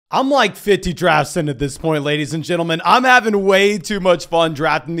I'm like 50 drafts in at this point, ladies and gentlemen. I'm having way too much fun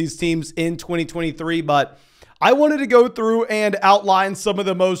drafting these teams in 2023, but I wanted to go through and outline some of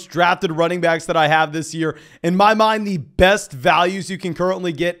the most drafted running backs that I have this year. In my mind, the best values you can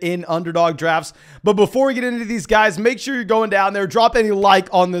currently get in underdog drafts. But before we get into these guys, make sure you're going down there, drop any like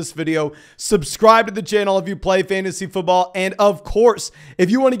on this video, subscribe to the channel if you play fantasy football, and of course, if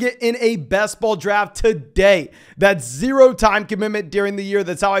you want to get in a best ball draft today, that's zero time commitment during the year.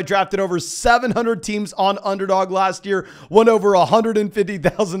 That's how I drafted over 700 teams on underdog last year, won over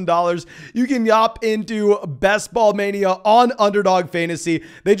 $150,000. You can hop into Best Ball Mania on Underdog Fantasy.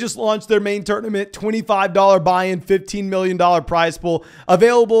 They just launched their main tournament, $25 buy-in, $15 million prize pool,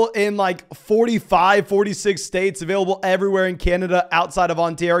 available in like 45, 46 states, available everywhere in Canada outside of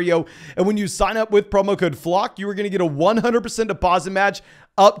Ontario. And when you sign up with promo code FLOCK, you are going to get a 100% deposit match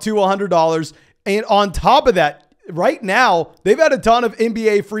up to $100. And on top of that, right now, they've had a ton of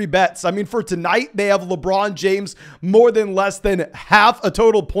NBA free bets. I mean, for tonight, they have LeBron James more than less than half a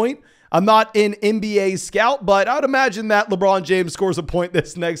total point. I'm not an NBA scout, but I would imagine that LeBron James scores a point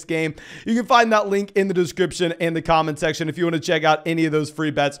this next game. You can find that link in the description and the comment section if you want to check out any of those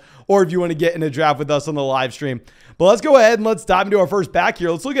free bets or if you want to get in a draft with us on the live stream. But let's go ahead and let's dive into our first back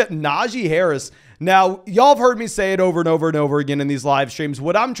here. Let's look at Najee Harris. Now, y'all have heard me say it over and over and over again in these live streams.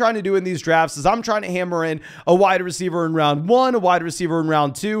 What I'm trying to do in these drafts is I'm trying to hammer in a wide receiver in round 1, a wide receiver in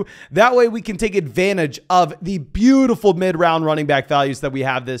round 2. That way we can take advantage of the beautiful mid-round running back values that we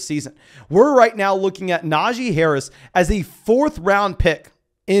have this season. We're right now looking at Najee Harris as a 4th round pick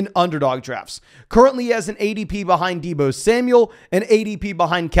in underdog drafts. Currently, he has an ADP behind Deebo Samuel, an ADP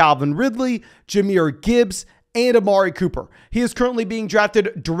behind Calvin Ridley, Jahmyr Gibbs, and Amari Cooper. He is currently being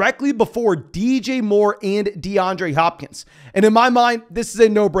drafted directly before DJ Moore and DeAndre Hopkins. And in my mind, this is a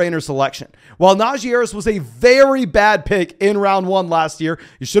no-brainer selection. While Najee Harris was a very bad pick in round 1 last year,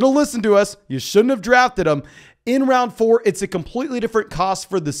 you should have listened to us. You shouldn't have drafted him. In round 4, it's a completely different cost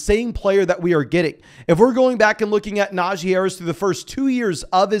for the same player that we are getting. If we're going back and looking at Najee Harris through the first 2 years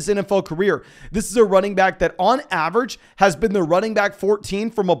of his NFL career, this is a running back that on average has been the running back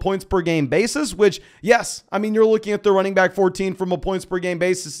 14 from a points per game basis, which, yes, I mean, you're looking at the running back 14 from a points per game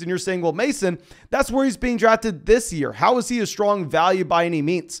basis and you're saying, well, Mason, that's where he's being drafted this year. How is he a strong value by any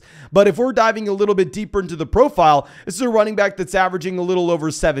means? But if we're diving a little bit deeper into the profile, this is a running back that's averaging a little over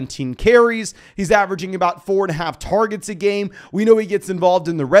 17 carries. He's averaging about 4.5 targets a game. We know he gets involved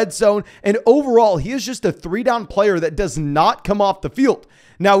in the red zone, and overall, he is just a 3-down player that does not come off the field.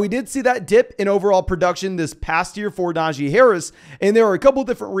 Now, we did see that dip in overall production this past year for Najee Harris, and there are a couple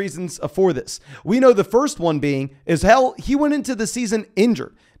different reasons for this. We know the first one being is, hell, he went into the season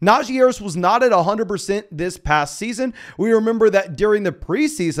injured. Najee Harris was not at 100% this past season. We remember that during the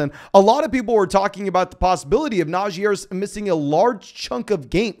preseason, a lot of people were talking about the possibility of Najee Harris missing a large chunk of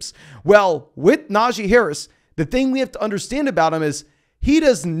games. Well, with Najee Harris, the thing we have to understand about him is he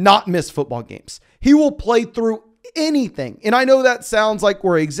does not miss football games. He will play through anything. And I know that sounds like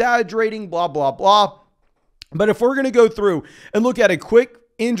we're exaggerating, blah, blah, blah. But if we're going to go through and look at a quick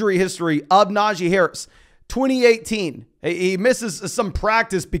injury history of Najee Harris, 2018, he misses some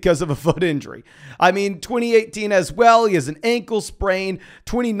practice because of a foot injury. I mean, 2018 as well, he has an ankle sprain.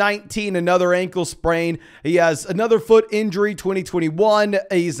 2019, another ankle sprain. He has another foot injury. 2021,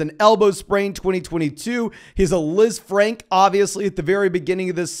 he's an elbow sprain. 2022, he's a Liz Frank, obviously, at the very beginning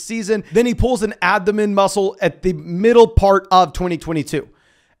of this season. Then he pulls an abdomen muscle at the middle part of 2022.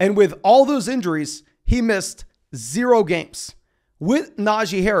 And with all those injuries, he missed 0 games. With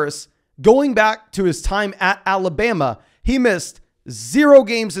Najee Harris, going back to his time at Alabama, he missed 0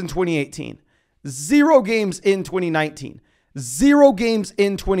 games in 2018, 0 games in 2019, 0 games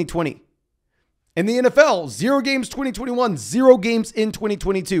in 2020. In the NFL, 0 games 2021, 0 games in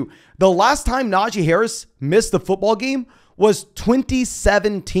 2022. The last time Najee Harris missed a football game was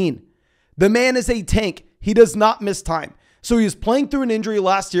 2017. The man is a tank. He does not miss time. So he was playing through an injury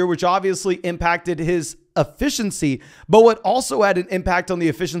last year, which obviously impacted his efficiency. But what also had an impact on the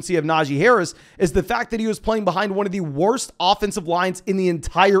efficiency of Najee Harris is the fact that he was playing behind one of the worst offensive lines in the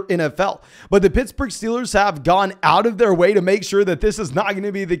entire NFL. But the Pittsburgh Steelers have gone out of their way to make sure that this is not going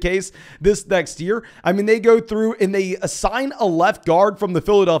to be the case this next year. I mean, they go through and they assign a left guard from the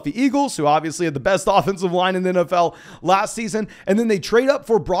Philadelphia Eagles, who obviously had the best offensive line in the NFL last season. And then they trade up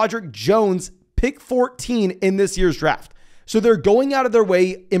for Broderick Jones, pick 14 in this year's draft. So they're going out of their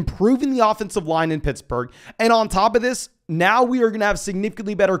way, improving the offensive line in Pittsburgh. And on top of this, now we are going to have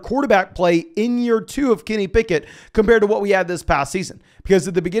significantly better quarterback play in year 2 of Kenny Pickett compared to what we had this past season. Because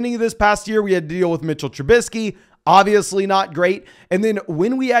at the beginning of this past year, we had to deal with Mitchell Trubisky. obviously not great. And then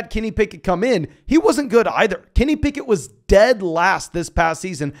when we had Kenny Pickett come in, he wasn't good either. Kenny Pickett was dead last this past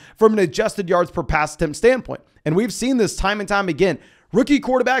season from an adjusted yards per pass attempt standpoint. And we've seen this time and time again. Rookie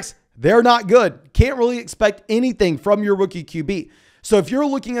quarterbacks, they're not good. Can't really expect anything from your rookie QB. So if you're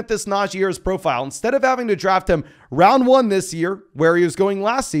looking at this Najee Harris profile, instead of having to draft him round 1 this year, where he was going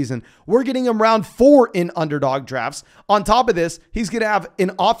last season, we're getting him round 4 in underdog drafts. On top of this, he's going to have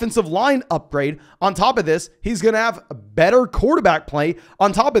an offensive line upgrade. On top of this, he's going to have better quarterback play.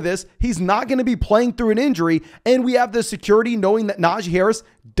 On top of this, he's not going to be playing through an injury. And we have the security knowing that Najee Harris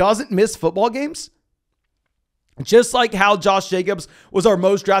doesn't miss football games. Just like how Josh Jacobs was our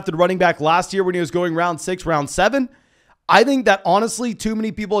most drafted running back last year when he was going round 6, round 7. I think that honestly, too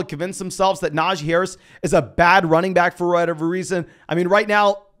many people have convinced themselves that Najee Harris is a bad running back for whatever reason. I mean, right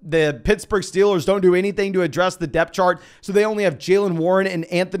now, the Pittsburgh Steelers don't do anything to address the depth chart, so they only have Jalen Warren and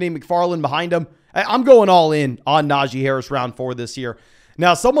Anthony McFarland behind him. I'm going all in on Najee Harris round 4 this year.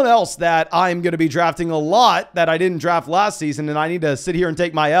 Now, someone else that I'm going to be drafting a lot that I didn't draft last season, and I need to sit here and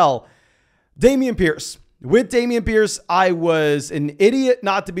take my L, Dameon Pierce. With Dameon Pierce, I was an idiot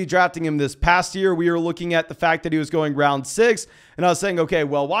not to be drafting him this past year. We were looking at the fact that he was going round 6, and I was saying, okay,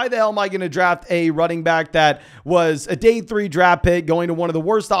 well, why the hell am I going to draft a running back that was a day 3 draft pick going to one of the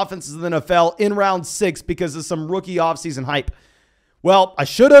worst offenses in the NFL in round 6 because of some rookie offseason hype? Well, I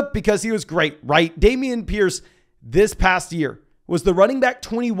should have, because he was great, right? Dameon Pierce this past year was the running back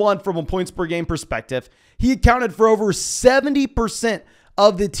 21 from a points per game perspective. He accounted for over 70%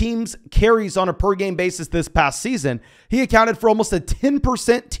 of the team's carries on a per game basis this past season. He accounted for almost a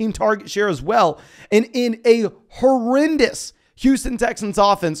 10% team target share as well. And in a horrendous Houston Texans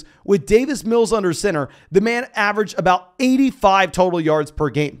offense with Davis Mills under center, the man averaged about 85 total yards per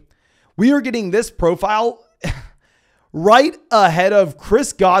game. We are getting this profile right ahead of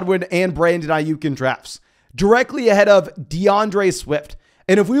Chris Godwin and Brandon Ayuk in drafts, directly ahead of DeAndre Swift.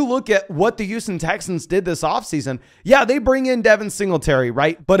 And if we look at what the Houston Texans did this offseason, yeah, they bring in Devin Singletary,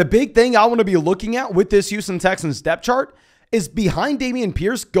 right? But a big thing I want to be looking at with this Houston Texans depth chart is behind Dameon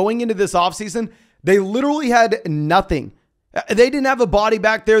Pierce going into this offseason, they literally had nothing. They didn't have a body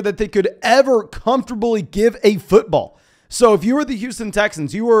back there that they could ever comfortably give a football. So if you were the Houston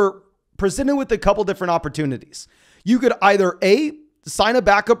Texans, you were presented with a couple different opportunities. You could either A, sign a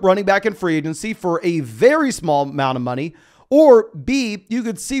backup running back in free agency for a very small amount of money, or B, you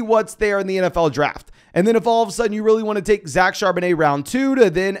could see what's there in the NFL draft. And then if all of a sudden you really want to take Zach Charbonnet round 2 to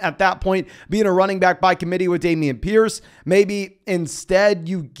then at that point being a running back by committee with Dameon Pierce, maybe instead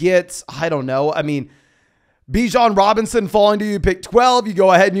you get, I don't know, I mean, Bijan Robinson falling to you, pick 12, you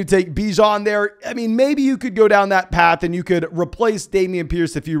go ahead and you take Bijan there. I mean, maybe you could go down that path and you could replace Dameon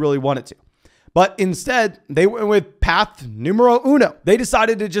Pierce if you really wanted to. But instead, they went with path numero uno. They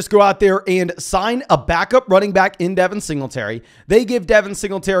decided to just go out there and sign a backup running back in Devin Singletary. They give Devin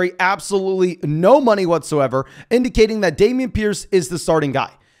Singletary absolutely no money whatsoever, indicating that Dameon Pierce is the starting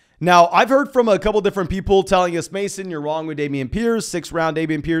guy. Now, I've heard from a couple different people telling us, Mason, you're wrong with Dameon Pierce. 6th round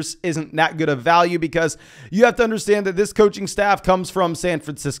Dameon Pierce isn't that good of value because you have to understand that this coaching staff comes from San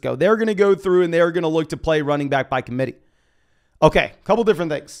Francisco. They're going to go through and they're going to look to play running back by committee. Okay, a couple different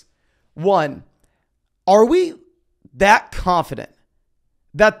things. One, are we that confident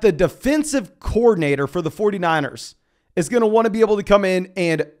that the defensive coordinator for the 49ers is going to want to be able to come in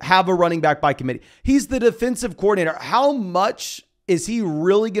and have a running back by committee? He's the defensive coordinator. How much is he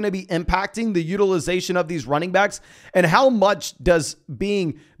really going to be impacting the utilization of these running backs? And how much does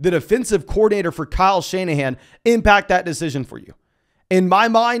being the defensive coordinator for Kyle Shanahan impact that decision for you? In my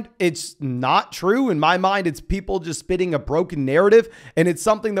mind, it's not true. In my mind, it's people just spitting a broken narrative, and it's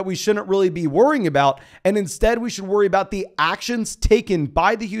something that we shouldn't really be worrying about. And instead, we should worry about the actions taken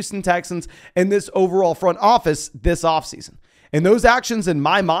by the Houston Texans and this overall front office this offseason. And those actions, in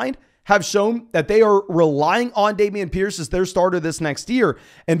my mind, have shown that they are relying on Dameon Pierce as their starter this next year.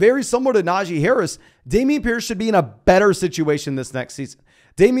 And very similar to Najee Harris, Dameon Pierce should be in a better situation this next season.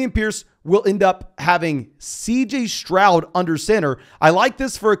 Dameon Pierce will end up having CJ Stroud under center. I like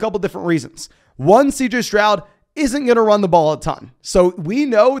this for a couple different reasons. One, CJ Stroud isn't going to run the ball a ton. So we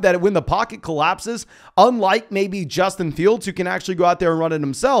know that when the pocket collapses, unlike maybe Justin Fields, who can actually go out there and run it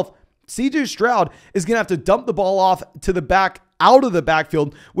himself, CJ Stroud is going to have to dump the ball off to the back, out of the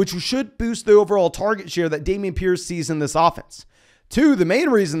backfield, which should boost the overall target share that Dameon Pierce sees in this offense. Two, the main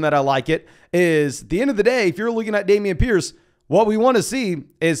reason that I like it is at the end of the day, if you're looking at Dameon Pierce, what we want to see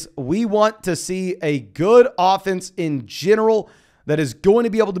is we want to see a good offense in general that is going to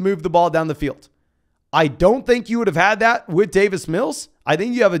be able to move the ball down the field. I don't think you would have had that with Davis Mills. I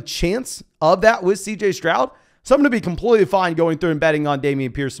think you have a chance of that with CJ Stroud, So I'm going to be completely fine going through and betting on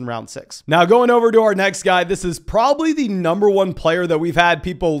Dameon Pierce in round 6. Now going over to our next guy, this is probably the number one player that we've had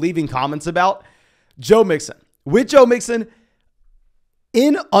people leaving comments about, Joe Mixon. With Joe Mixon,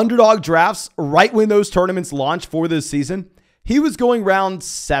 in underdog drafts, right when those tournaments launched for this season, he was going round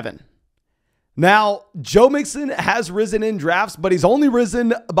 7. Now, Joe Mixon has risen in drafts, but he's only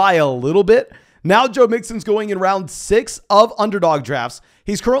risen by a little bit. Now, Joe Mixon's going in round 6 of underdog drafts.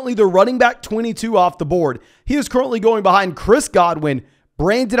 He's currently the running back 22 off the board. He is currently going behind Chris Godwin,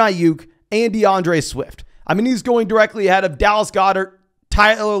 Brandon Ayuk, and DeAndre Swift. I mean, he's going directly ahead of Dallas Goedert,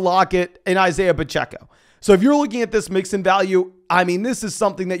 Tyler Lockett, and Isaiah Pacheco. So if you're looking at this Mixon value, I mean, this is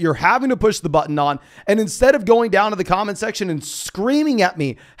something that you're having to push the button on. And instead of going down to the comment section and screaming at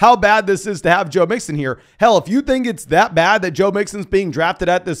me how bad this is to have Joe Mixon here, hell, if you think it's that bad that Joe Mixon's being drafted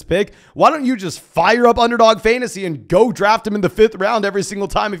at this pick, why don't you just fire up Underdog Fantasy and go draft him in the 5th round every single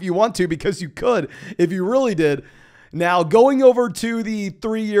time if you want to, because you could if you really did. Now, going over to the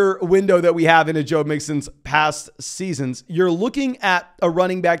 3-year window that we have into Joe Mixon's past seasons, you're looking at a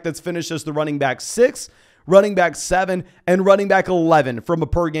running back that's finished as the running back 6, running back 7, and running back 11 from a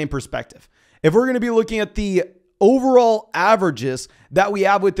per game perspective. If we're going to be looking at the overall averages that we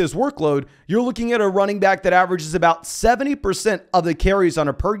have with this workload, you're looking at a running back that averages about 70% of the carries on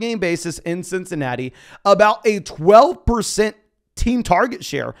a per game basis in Cincinnati, about a 12% team target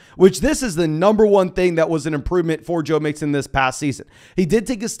share, which this is the number one thing that was an improvement for Joe Mixon this past season. He did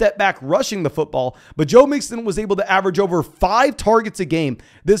take a step back rushing the football, but Joe Mixon was able to average over 5 targets a game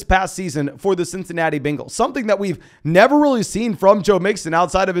this past season for the Cincinnati Bengals, something that we've never really seen from Joe Mixon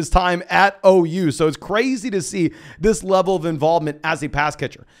outside of his time at OU. So it's crazy to see this level of involvement as a pass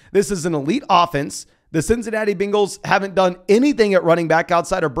catcher. This is an elite offense. The Cincinnati Bengals haven't done anything at running back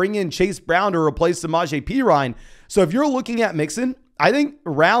outside of bringing in Chase Brown to replace Samaje Perine. So if you're looking at Mixon, I think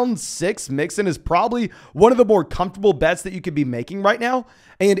round 6 Mixon is probably one of the more comfortable bets that you could be making right now.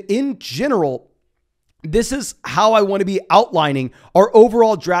 And in general, this is how I want to be outlining our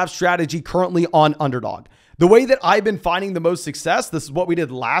overall draft strategy currently on Underdog. The way that I've been finding the most success, this is what we did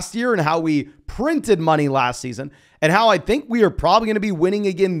last year and how we printed money last season, and how I think we are probably going to be winning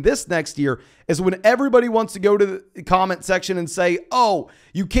again this next year, is when everybody wants to go to the comment section and say, oh,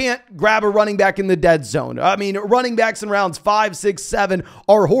 you can't grab a running back in the dead zone. I mean, running backs in rounds 5, 6, 7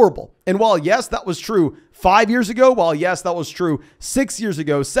 are horrible. And while, yes, that was true 5 years ago, while, yes, that was true 6 years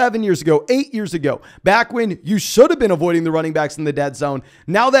ago, 7 years ago, 8 years ago, back when you should have been avoiding the running backs in the dead zone,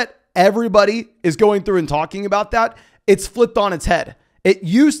 now that everybody is going through and talking about that, it's flipped on its head. It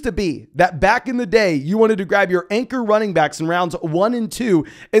used to be that back in the day, you wanted to grab your anchor running backs in rounds 1 and 2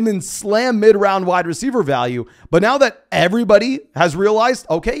 and then slam mid-round wide receiver value. But now that everybody has realized,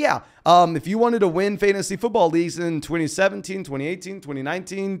 okay, yeah, if you wanted to win fantasy football leagues in 2017, 2018,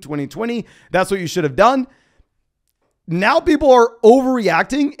 2019, 2020, that's what you should have done. Now people are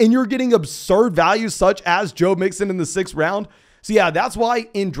overreacting and you're getting absurd values such as Joe Mixon in the 6th round. So yeah, that's why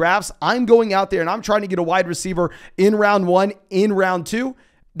in drafts, I'm going out there and I'm trying to get a wide receiver in round 1, in round 2.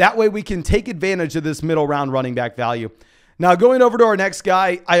 That way we can take advantage of this middle round running back value. Now going over to our next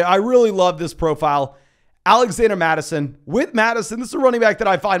guy, I really love this profile. Alexander Mattison. With Mattison, this is a running back that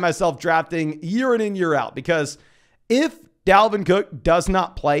I find myself drafting year in and year out, because if Dalvin Cook does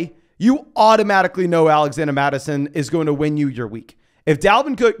not play, you automatically know Alexander Mattison is going to win you your week. If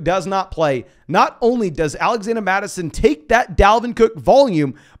Dalvin Cook does not play, not only does Alexander Mattison take that Dalvin Cook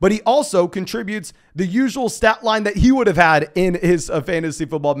volume, but he also contributes the usual stat line that he would have had in his fantasy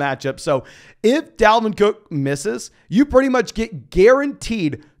football matchup. So if Dalvin Cook misses, you pretty much get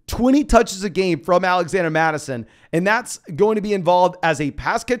guaranteed 20 touches a game from Alexander Mattison, and that's going to be involved as a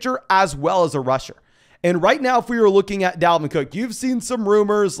pass catcher as well as a rusher. And right now, if we were looking at Dalvin Cook, you've seen some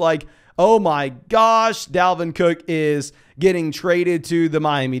rumors like, oh my gosh, Dalvin Cook is getting traded to the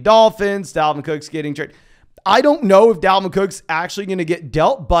Miami Dolphins. Dalvin Cook's getting traded. I don't know if Dalvin Cook's actually going to get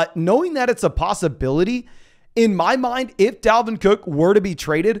dealt, but knowing that it's a possibility, in my mind, if Dalvin Cook were to be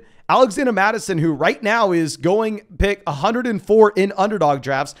traded, Alexander Mattison, who right now is going pick 104 in underdog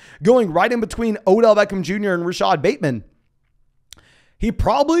drafts, going right in between Odell Beckham Jr. and Rashad Bateman, he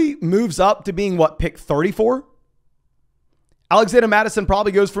probably moves up to being what, pick 34? Alexander Mattison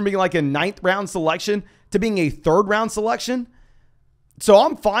probably goes from being like a 9th round selection to being a 3rd round selection. So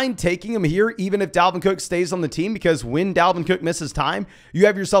I'm fine taking him here, even if Dalvin Cook stays on the team, because when Dalvin Cook misses time, you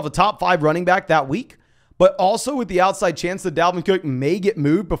have yourself a top 5 running back that week. But also with the outside chance that Dalvin Cook may get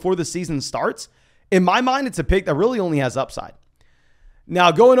moved before the season starts, in my mind, it's a pick that really only has upside. Now,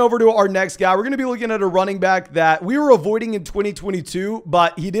 going over to our next guy, we're going to be looking at a running back that we were avoiding in 2022,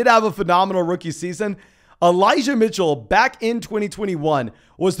 but he did have a phenomenal rookie season. Elijah Mitchell back in 2021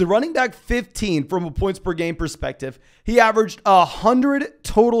 was the running back 15 from a points per game perspective. He averaged 100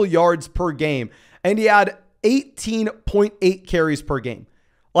 total yards per game, and he had 18.8 carries per game.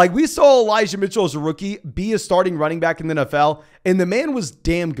 Like, we saw Elijah Mitchell as a rookie be a starting running back in the NFL, and the man was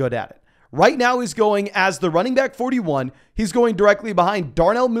damn good at it. Right now, he's going as the running back 41. He's going directly behind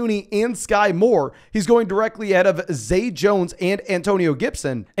Darnell Mooney and Sky Moore. He's going directly ahead of Zay Jones and Antonio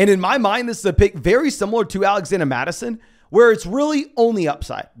Gibson. And in my mind, this is a pick very similar to Alexander Mattison, where it's really only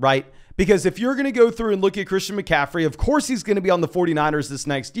upside, right? Because if you're going to go through and look at Christian McCaffrey, of course he's going to be on the 49ers this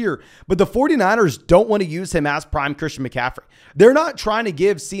next year, but the 49ers don't want to use him as prime Christian McCaffrey. They're not trying to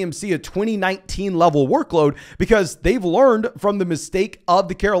give CMC a 2019 level workload because they've learned from the mistake of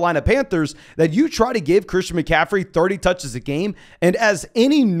the Carolina Panthers that you try to give Christian McCaffrey 30 touches a game, and as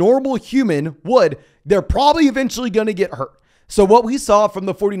any normal human would, they're probably eventually going to get hurt. So what we saw from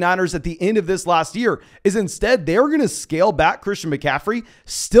the 49ers at the end of this last year is instead they're going to scale back Christian McCaffrey,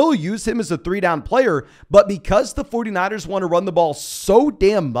 still use him as a 3-down player, but because the 49ers want to run the ball so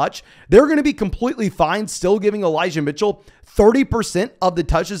damn much, they're going to be completely fine still giving Elijah Mitchell 30% of the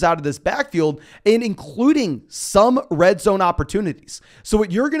touches out of this backfield and including some red zone opportunities. So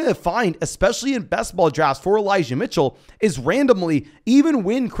what you're going to find, especially in best ball drafts for Elijah Mitchell, is randomly, even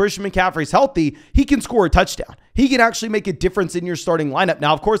when Christian McCaffrey's healthy, he can score a touchdown. He can actually make a difference in your starting lineup.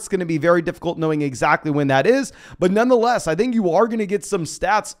 Now, of course, it's going to be very difficult knowing exactly when that is, but nonetheless, I think you are going to get some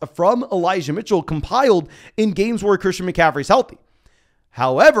stats from Elijah Mitchell compiled in games where Christian McCaffrey's healthy.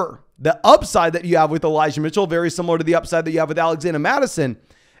 However, the upside that you have with Elijah Mitchell, very similar to the upside that you have with Alexander Mattison,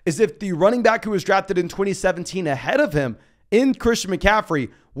 is if the running back who was drafted in 2017 ahead of him in Christian McCaffrey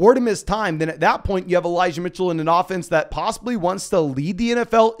were to miss time, then at that point, you have Elijah Mitchell in an offense that possibly wants to lead the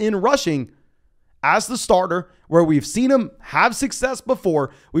NFL in rushing as the starter, where we've seen him have success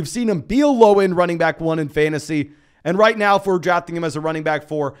before. We've seen him be a low-end running back 1 in fantasy. And right now, if we're drafting him as a running back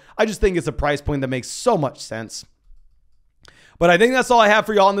 4, I just think it's a price point that makes so much sense. But I think that's all I have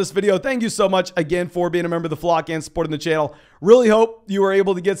for y'all in this video. Thank you so much again for being a member of the flock and supporting the channel. Really hope you were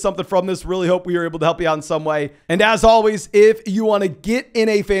able to get something from this. Really hope we were able to help you out in some way. And as always, if you want to get in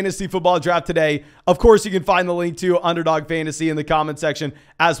a fantasy football draft today, of course, you can find the link to Underdog Fantasy in the comment section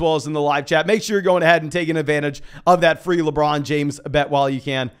as well as in the live chat. Make sure you're going ahead and taking advantage of that free LeBron James bet while you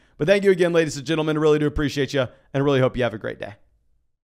can. But thank you again, ladies and gentlemen. I really do appreciate you and really hope you have a great day.